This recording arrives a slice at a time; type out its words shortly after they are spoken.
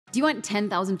Do you want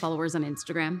 10,000 followers on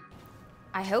Instagram?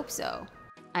 I hope so.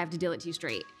 I have to deal it to you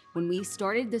straight. When we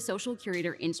started the Social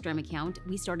Curator Instagram account,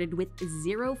 we started with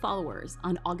 0 followers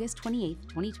on August 28th,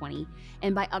 2020,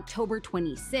 and by October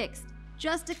 26th,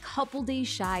 just a couple days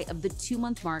shy of the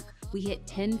 2-month mark, we hit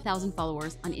 10,000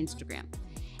 followers on Instagram.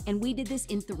 And we did this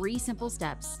in 3 simple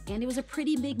steps, and it was a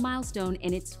pretty big milestone,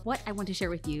 and it's what I want to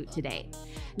share with you today.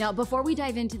 Now, before we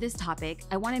dive into this topic,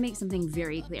 I want to make something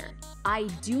very clear. I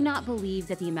do not believe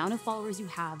that the amount of followers you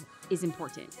have is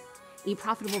important. A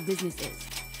profitable business is.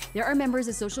 There are members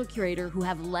of Social Curator who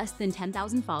have less than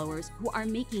 10,000 followers who are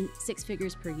making 6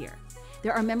 figures per year.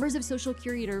 There are members of Social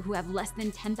Curator who have less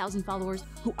than 10,000 followers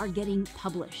who are getting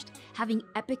published, having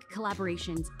epic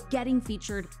collaborations, getting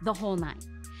featured, the whole 9.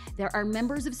 There are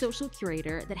members of Social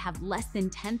Curator that have less than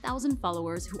 10,000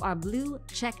 followers who are blue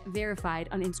check verified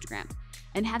on Instagram.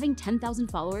 And having 10,000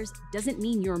 followers doesn't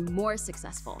mean you're more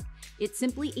successful. It's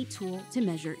simply a tool to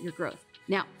measure your growth.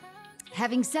 Now,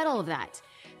 having said all of that,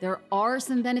 there are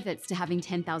some benefits to having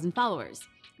 10,000 followers,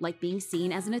 like being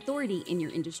seen as an authority in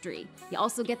your industry. You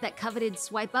also get that coveted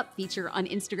swipe up feature on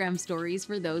Instagram stories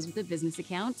for those with a business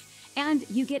account, and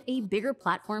you get a bigger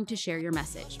platform to share your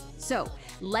message. So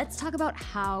let's talk about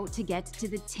how to get to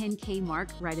the 10K mark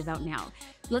right about now.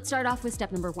 Let's start off with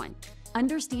step number 1.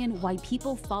 Understand why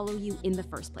people follow you in the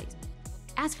first place.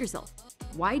 Ask yourself,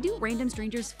 why do random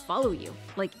strangers follow you?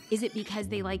 Like, is it because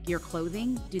they like your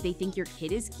clothing? Do they think your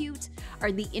kid is cute?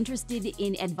 Are they interested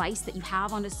in advice that you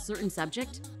have on a certain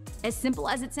subject? As simple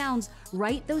as it sounds,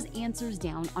 write those answers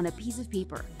down on a piece of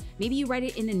paper. Maybe you write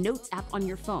it in a notes app on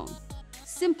your phone.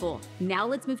 Simple. Now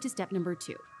let's move to step number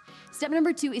 2. Step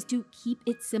number 2 is to keep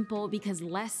it simple because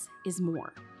less is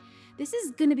more. This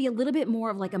is going to be a little bit more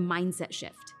of like a mindset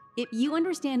shift. If you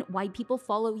understand why people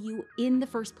follow you in the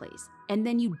first place, and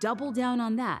then you double down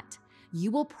on that,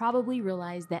 you will probably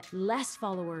realize that less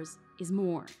followers is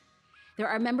more. There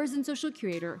are members in Social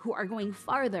Curator who are going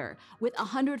farther with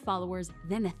 100 followers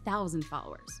than 1,000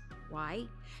 followers. Why?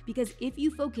 Because if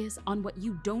you focus on what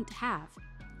you don't have,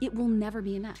 it will never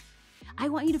be enough. I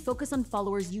want you to focus on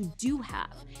followers you do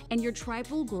have, and your tribe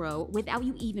will grow without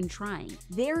you even trying.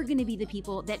 They're going to be the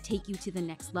people that take you to the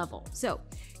next level. So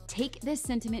take this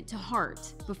sentiment to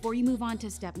heart before you move on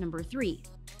to step number 3.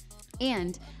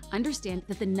 And understand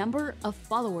that the number of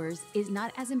followers is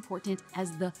not as important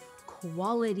as the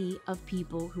quality of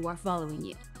people who are following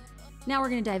you. Now we're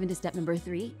going to dive into step number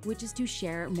 3, which is to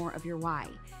share more of your why.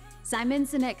 Simon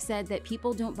Sinek said that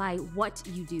people don't buy what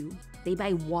you do, they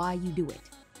buy why you do it.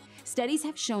 Studies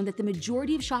have shown that the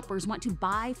majority of shoppers want to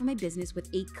buy from a business with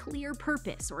a clear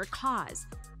purpose or a cause.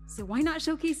 So why not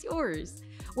showcase yours?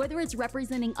 Whether it's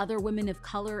representing other women of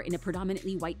color in a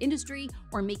predominantly white industry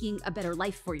or making a better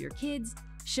life for your kids,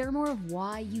 share more of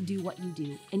why you do what you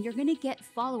do, and you're gonna get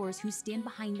followers who stand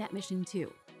behind that mission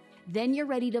too. Then you're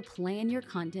ready to plan your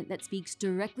content that speaks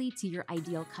directly to your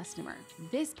ideal customer.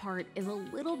 This part is a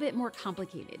little bit more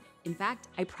complicated. In fact,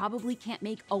 I probably can't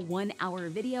make a 1-hour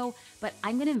video, but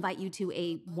I'm gonna invite you to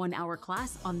a 1-hour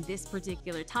class on this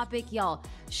particular topic. Y'all,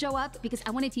 show up because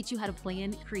I wanna teach you how to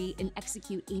plan, create, and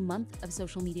execute a month of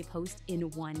social media posts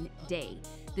in 1 day.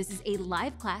 This is a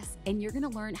live class, and you're gonna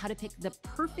learn how to pick the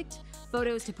perfect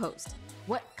photos to post,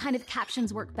 what kind of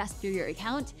captions work best for your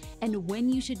account, and when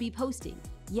you should be posting.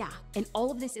 Yeah, and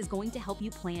all of this is going to help you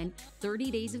plan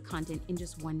 30 days of content in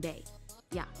just 1 day.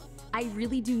 Yeah, I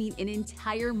really do mean an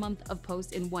entire month of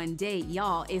posts in 1 day.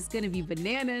 Y'all, it's gonna be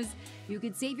bananas. You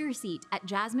could save your seat at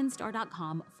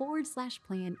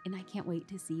jasminestar.com/plan, and I can't wait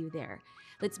to see you there.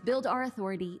 Let's build our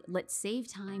authority, let's save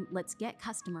time, let's get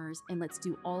customers, and let's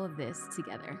do all of this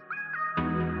together.